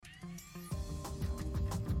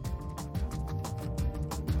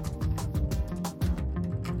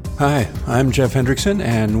Hi, I'm Jeff Hendrickson,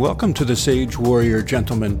 and welcome to the Sage Warrior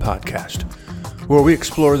Gentleman podcast, where we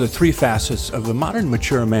explore the three facets of the modern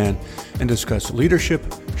mature man and discuss leadership,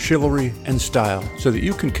 chivalry, and style so that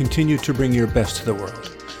you can continue to bring your best to the world.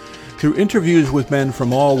 Through interviews with men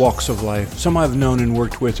from all walks of life, some I've known and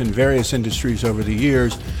worked with in various industries over the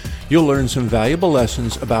years, you'll learn some valuable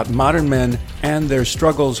lessons about modern men and their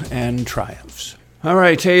struggles and triumphs. All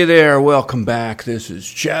right, hey there, welcome back. This is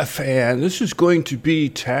Jeff, and this is going to be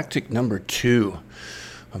tactic number 2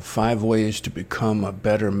 of 5 ways to become a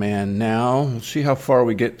better man now. Let's see how far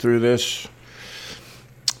we get through this.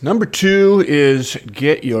 Number 2 is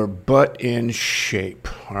get your butt in shape.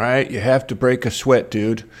 All right, you have to break a sweat,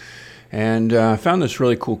 dude. And I found this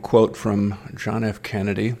really cool quote from John F.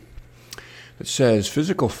 Kennedy. It says,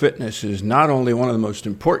 physical fitness is not only one of the most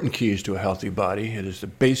important keys to a healthy body, it is the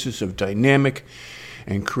basis of dynamic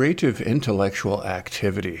and creative intellectual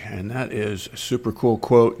activity. And that is a super cool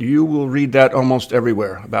quote. You will read that almost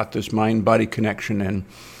everywhere about this mind-body connection and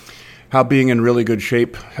how being in really good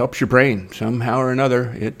shape helps your brain. Somehow or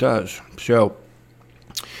another, it does. So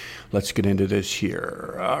let's get into this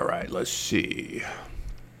here. All right, let's see.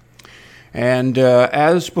 And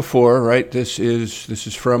as before, right, this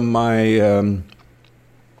is from my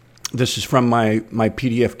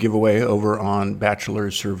PDF giveaway over on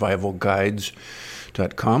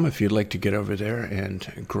bachelorsurvivalguides.com. If you'd like to get over there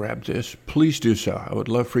and grab this, please do so. I would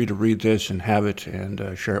love for you to read this and have it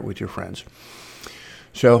and share it with your friends.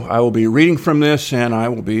 So I will be reading from this, and I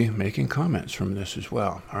will be making comments from this as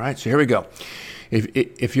well. All right, so here we go.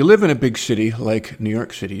 If you live in a big city like New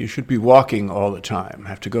York City, you should be walking all the time.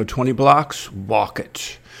 Have to go 20 blocks? Walk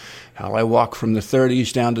it. Hell, I walk from the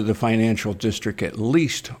 30s down to the financial district at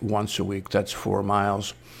least once a week. That's 4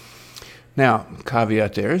 miles. Now,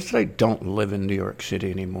 caveat there is that I don't live in New York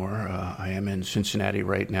City anymore. I am in Cincinnati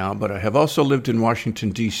right now, but I have also lived in Washington,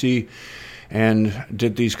 D.C., and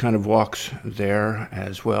did these kind of walks there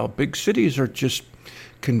as well. Big cities are just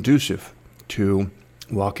conducive to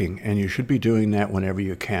walking, and you should be doing that whenever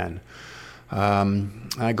you can.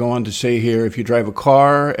 I go on to say here, if you drive a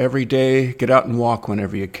car every day, get out and walk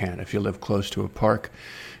whenever you can. If you live close to a park,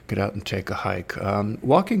 get out and take a hike.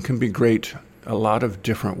 Walking can be great a lot of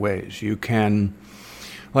different ways. You can,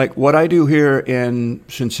 like what I do here in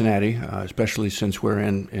Cincinnati, especially since we're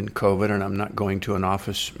in COVID and I'm not going to an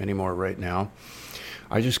office anymore right now,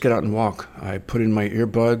 I just get out and walk. I put in my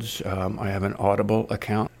earbuds. I have an Audible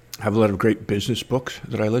account. I have a lot of great business books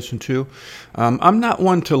that I listen to. I'm not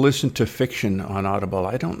one to listen to fiction on Audible.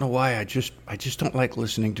 I don't know why. I just don't like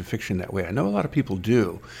listening to fiction that way. I know a lot of people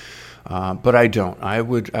do, but I don't. I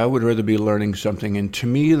would rather be learning something. And to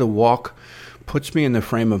me, the walk puts me in the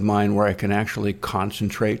frame of mind where I can actually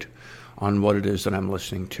concentrate on what it is that I'm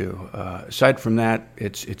listening to. Aside from that,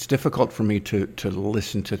 it's difficult for me to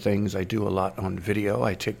listen to things. I do a lot on video.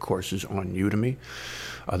 I take courses on Udemy.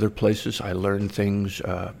 Other places I learn things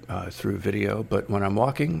through video, but when I'm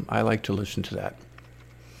walking, I like to listen to that.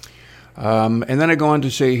 And then I go on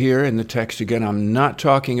to say here in the text again, I'm not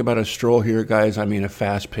talking about a stroll here, guys. I mean a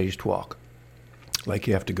fast-paced walk. Like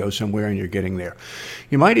you have to go somewhere and you're getting there.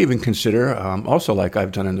 You might even consider, also like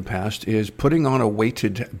I've done in the past, is putting on a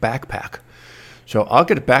weighted backpack. So I'll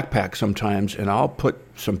get a backpack sometimes and I'll put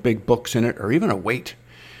some big books in it or even a weight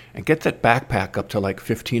and get that backpack up to like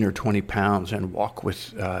 15 or 20 pounds and walk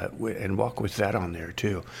with that on there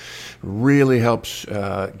too. Really helps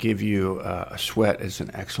give you a sweat. It's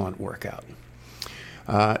an excellent workout.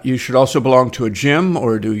 You should also belong to a gym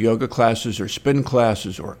or do yoga classes or spin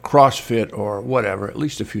classes or CrossFit or whatever, at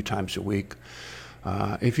least a few times a week.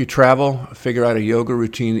 If you travel, figure out a yoga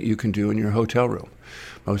routine that you can do in your hotel room.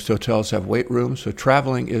 Most hotels have weight rooms, so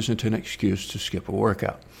traveling isn't an excuse to skip a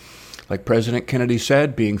workout. Like President Kennedy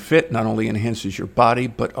said, being fit not only enhances your body,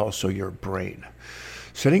 but also your brain.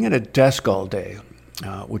 Sitting at a desk all day,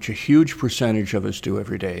 which a huge percentage of us do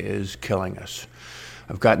every day, is killing us.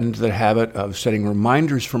 I've gotten into the habit of setting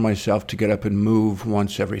reminders for myself to get up and move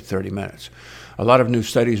once every 30 minutes. A lot of new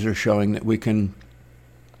studies are showing that we can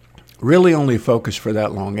really only focus for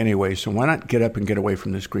that long anyway, so why not get up and get away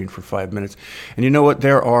from the screen for 5 minutes? And you know what?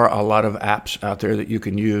 There are a lot of apps out there that you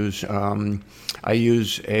can use. I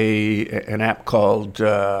use an app called,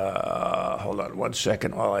 hold on one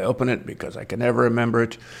second while I open it because I can never remember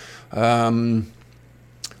it.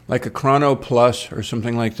 Like a Chrono Plus or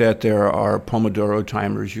something like that. There are Pomodoro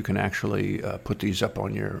timers. You can actually put these up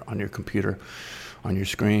on your computer, on your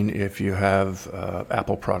screen. If you have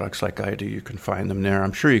Apple products like I do, you can find them there.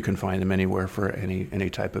 I'm sure you can find them anywhere for any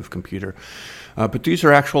type of computer. But these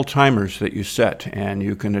are actual timers that you set, and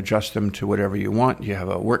you can adjust them to whatever you want. You have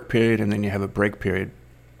a work period, and then you have a break period.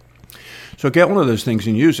 So get one of those things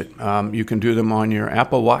and use it. You can do them on your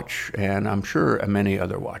Apple Watch, and I'm sure many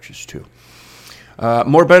other watches too.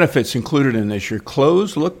 More benefits included in this. Your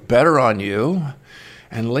clothes look better on you,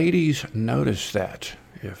 and ladies, notice that.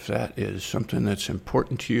 If that is something that's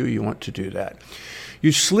important to you, you want to do that.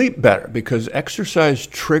 You sleep better because exercise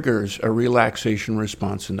triggers a relaxation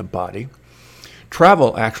response in the body.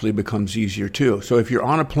 Travel actually becomes easier too. So if you're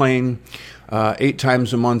on a plane 8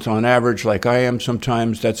 times a month on average, like I am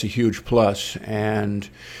sometimes, that's a huge plus. And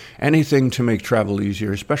anything to make travel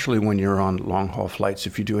easier, especially when you're on long-haul flights,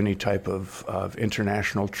 if you do any type of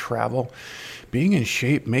international travel, being in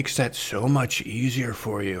shape makes that so much easier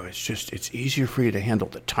for you. It's easier for you to handle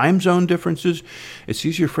the time zone differences. It's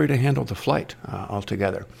easier for you to handle the flight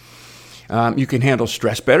altogether. You can handle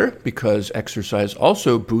stress better because exercise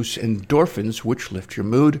also boosts endorphins, which lift your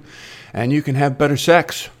mood. And you can have better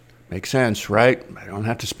sex. Makes sense, right? I don't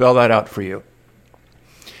have to spell that out for you.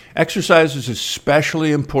 Exercise is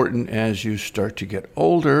especially important as you start to get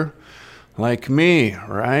older, like me,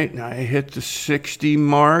 right? I hit the 60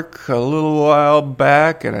 mark a little while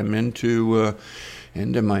back, and I'm into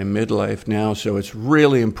my midlife now. So it's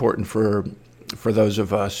really important for those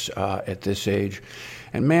of us at this age.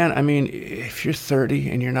 And man, I mean, if you're 30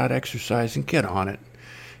 and you're not exercising, get on it.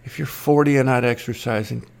 If you're 40 and not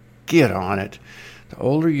exercising, get on it. The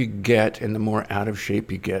older you get and the more out of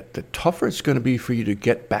shape you get, the tougher it's going to be for you to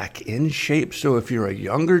get back in shape. So if you're a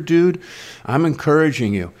younger dude, I'm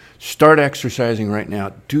encouraging you, start exercising right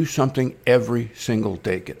now. Do something every single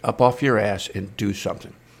day. Get up off your ass and do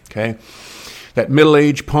something, okay? That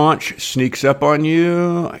middle-age paunch sneaks up on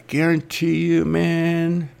you. I guarantee you,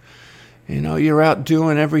 man. You know, you're out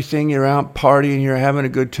doing everything. You're out partying. You're having a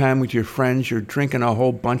good time with your friends. You're drinking a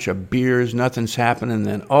whole bunch of beers. Nothing's happening. And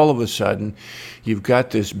then all of a sudden, you've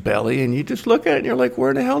got this belly, and you just look at it, and you're like,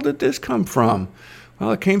 where the hell did this come from?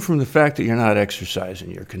 Well, it came from the fact that you're not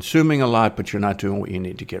exercising. You're consuming a lot, but you're not doing what you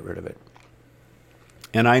need to get rid of it.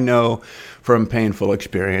 And I know from painful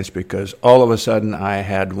experience because all of a sudden I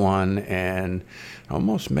had one and it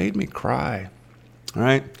almost made me cry. All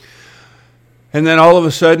right? And then all of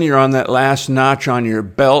a sudden, you're on that last notch on your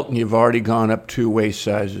belt, and you've already gone up 2 waist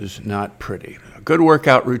sizes. Not pretty. A good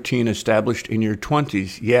workout routine established in your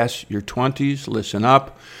 20s. Yes, your 20s, listen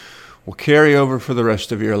up, will carry over for the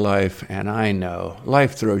rest of your life. And I know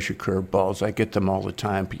life throws you curveballs. I get them all the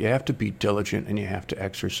time. But you have to be diligent, and you have to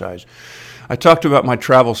exercise. I talked about my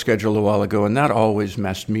travel schedule a while ago, and that always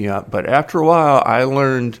messed me up. But after a while, I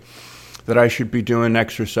learned that I should be doing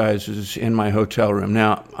exercises in my hotel room.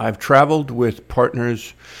 Now, I've traveled with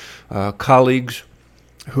partners, colleagues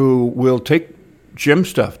who will take gym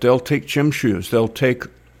stuff. They'll take gym shoes. They'll take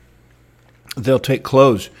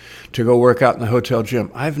clothes to go work out in the hotel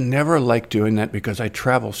gym. I've never liked doing that because I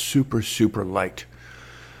travel super, super light.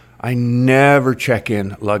 I never check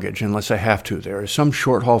in luggage unless I have to. There are some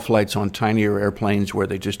short-haul flights on tinier airplanes where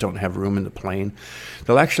they just don't have room in the plane.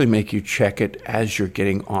 They'll actually make you check it as you're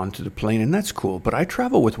getting onto the plane, and that's cool. But I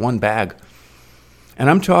travel with one bag. And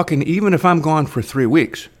I'm talking even if I'm gone for 3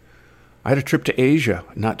 weeks. I had a trip to Asia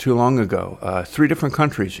not too long ago, 3 different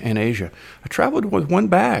countries in Asia. I traveled with one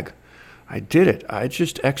bag. I did it. I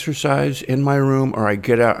just exercise in my room or I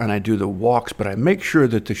get out and I do the walks, but I make sure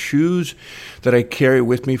that the shoes that I carry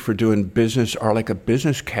with me for doing business are like a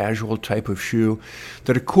business casual type of shoe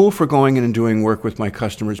that are cool for going in and doing work with my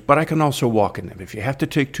customers, but I can also walk in them. If you have to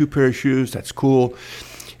take 2 pairs of shoes, that's cool.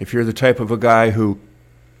 If you're the type of a guy who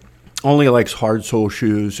only likes hard sole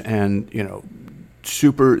shoes and, you know,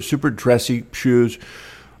 super dressy shoes,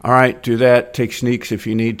 all right, do that. Take sneaks if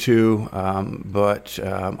you need to, but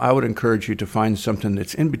I would encourage you to find something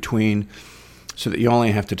that's in between so that you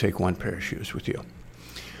only have to take 1 pair of shoes with you.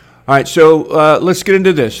 All right, so let's get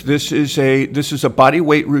into this. This is a body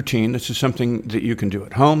weight routine. This is something that you can do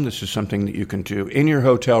at home. This is something that you can do in your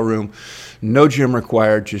hotel room. No gym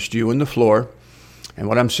required, just you and the floor. And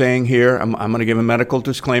what I'm saying here, I'm going to give a medical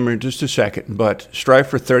disclaimer in just a second, but strive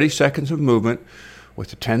for 30 seconds of movement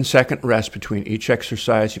with a 10-second rest between each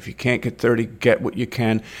exercise. If you can't get 30, get what you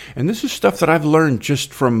can. And this is stuff that I've learned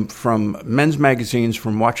just from men's magazines,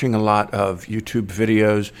 from watching a lot of YouTube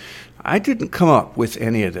videos. I didn't come up with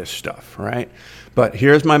any of this stuff, right? But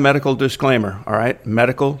here's my medical disclaimer, all right?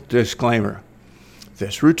 Medical disclaimer.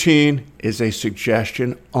 This routine is a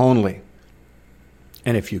suggestion only.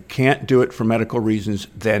 And if you can't do it for medical reasons,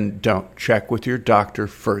 then don't. Check with your doctor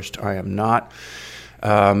first. I am not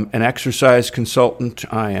an exercise consultant.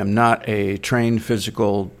 I am not a trained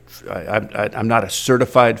I'm not a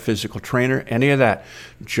certified physical trainer, any of that.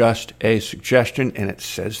 Just a suggestion, and it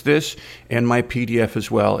says this in my PDF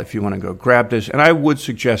as well if you want to go grab this. And I would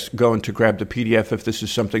suggest going to grab the PDF if this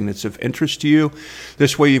is something that's of interest to you.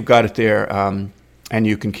 This way you've got it there, and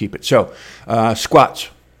you can keep it. So, squats.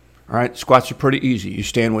 All right, squats are pretty easy. You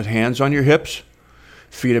stand with hands on your hips,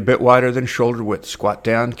 feet a bit wider than shoulder width. Squat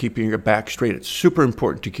down, keeping your back straight. It's super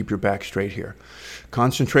important to keep your back straight here.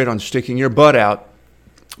 Concentrate on sticking your butt out.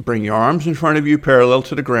 Bring your arms in front of you parallel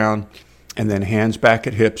to the ground, and then hands back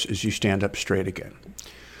at hips as you stand up straight again.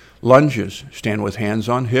 Lunges. Stand with hands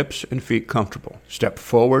on hips and feet comfortable. Step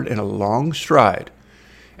forward in a long stride.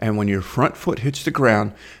 And when your front foot hits the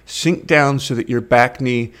ground, sink down so that your back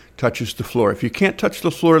knee touches the floor. If you can't touch the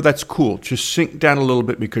floor, that's cool. Just sink down a little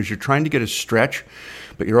bit because you're trying to get a stretch,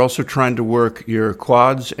 but you're also trying to work your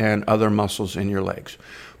quads and other muscles in your legs.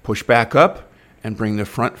 Push back up and bring the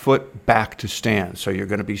front foot back to stand. So you're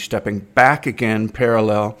going to be stepping back again,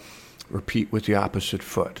 parallel. Repeat with the opposite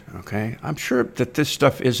foot, okay? I'm sure that this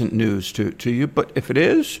stuff isn't news to you, but if it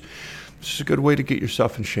is, this is a good way to get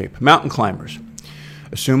yourself in shape. Mountain climbers.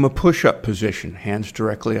 Assume a push-up position, hands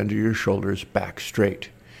directly under your shoulders, back straight.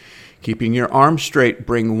 Keeping your arms straight,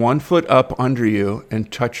 bring one foot up under you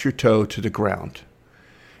and touch your toe to the ground.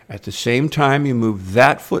 At the same time you move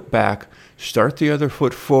that foot back, start the other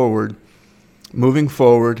foot forward, moving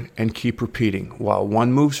forward, and keep repeating. While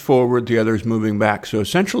one moves forward, the other is moving back. So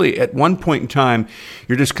essentially, at one point in time,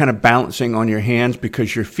 you're just kind of balancing on your hands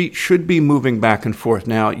because your feet should be moving back and forth.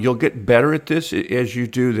 Now, you'll get better at this as you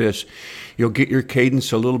do this. You'll get your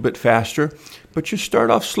cadence a little bit faster, but just start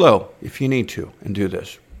off slow if you need to and do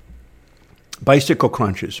this. Bicycle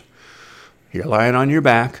crunches. You're lying on your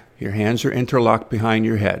back. Your hands are interlocked behind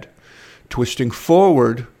your head. Twisting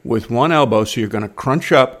forward with one elbow, so you're going to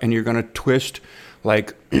crunch up and you're going to twist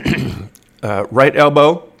like right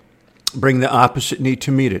elbow, bring the opposite knee to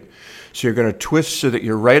meet it. So you're going to twist so that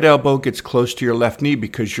your right elbow gets close to your left knee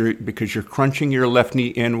because you're crunching your left knee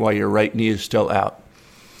in while your right knee is still out.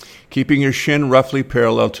 Keeping your shin roughly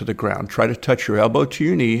parallel to the ground. Try to touch your elbow to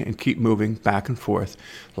your knee and keep moving back and forth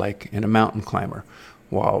like in a mountain climber.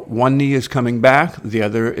 While one knee is coming back, the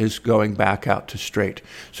other is going back out to straight.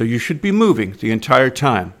 So you should be moving the entire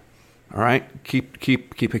time. All right?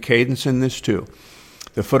 Keep a cadence in this too.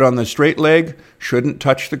 The foot on the straight leg shouldn't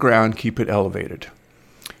touch the ground. Keep it elevated.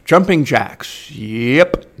 Jumping jacks.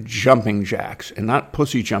 Yep, jumping jacks. And not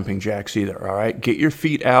pussy jumping jacks either, all right? Get your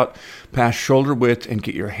feet out past shoulder width and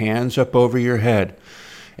get your hands up over your head.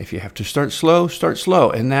 If you have to start slow, start slow.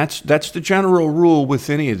 And that's the general rule with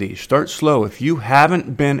any of these. Start slow. If you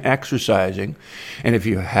haven't been exercising, and if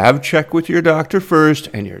you have checked with your doctor first,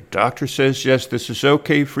 and your doctor says, yes, this is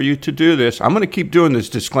okay for you to do this, I'm going to keep doing this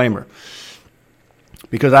disclaimer.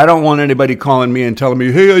 Because I don't want anybody calling me and telling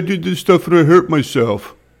me, hey, I did this stuff and I hurt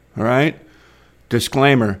myself. All right?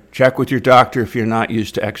 Disclaimer, check with your doctor if you're not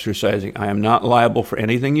used to exercising. I am not liable for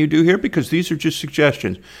anything you do here because these are just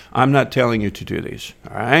suggestions. I'm not telling you to do these.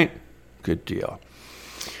 All right? Good deal.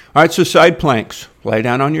 All right, so side planks. Lay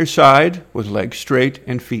down on your side with legs straight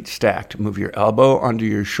and feet stacked. Move your elbow under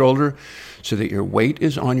your shoulder so that your weight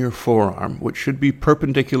is on your forearm, which should be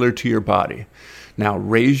perpendicular to your body. Now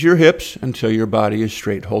raise your hips until your body is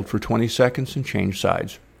straight. Hold for 20 seconds and change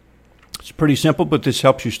sides. It's pretty simple, but this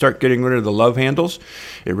helps you start getting rid of the love handles.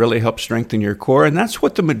 It really helps strengthen your core, and that's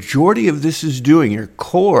what the majority of this is doing. Your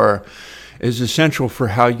core is essential for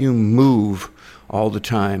how you move all the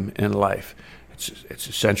time in life. It's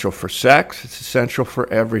essential for sex. It's essential for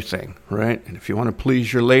everything, right? And if you want to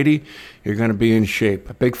please your lady, you're going to be in shape.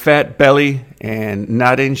 A big fat belly and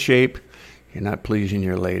not in shape, you're not pleasing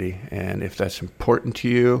your lady. And if that's important to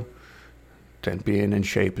you, then being in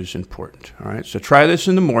shape is important, all right? So try this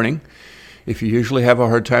in the morning. If you usually have a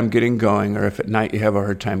hard time getting going, or if at night you have a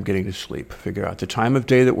hard time getting to sleep, figure out the time of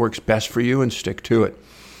day that works best for you and stick to it.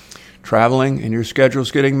 Traveling and your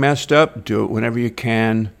schedule's getting messed up, do it whenever you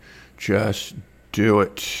can. Just do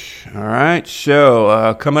it. All right,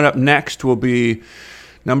 so coming up next will be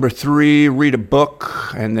number 3, read a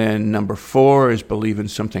book. And then number 4 is believe in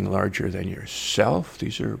something larger than yourself.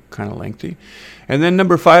 These are kind of lengthy. And then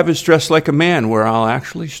number 5 is dress like a man, where I'll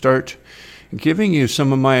actually start giving you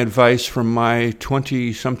some of my advice from my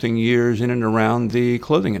 20-something years in and around the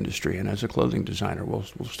clothing industry. And as a clothing designer, we'll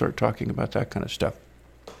start talking about that kind of stuff.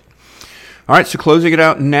 All right, so closing it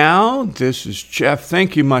out now, this is Jeff.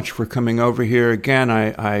 Thank you much for coming over here. Again,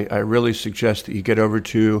 I really suggest that you get over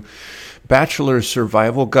to bachelor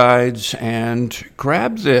survival guides, and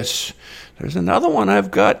grab this. There's another one I've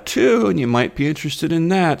got too, and you might be interested in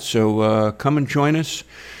that. So come and join us.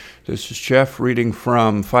 This is Jeff reading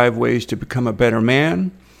from 5 Ways to Become a Better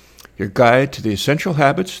Man, your guide to the essential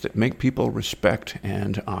habits that make people respect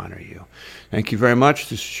and honor you. Thank you very much.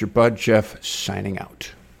 This is your bud, Jeff, signing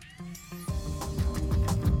out.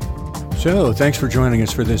 So, thanks for joining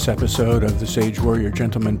us for this episode of the Sage Warrior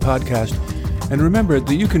Gentleman podcast. And remember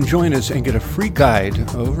that you can join us and get a free guide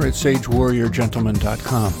over at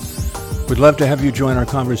sagewarriorgentleman.com. We'd love to have you join our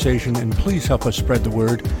conversation, and please help us spread the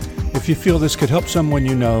word if you feel this could help someone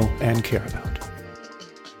you know and care about.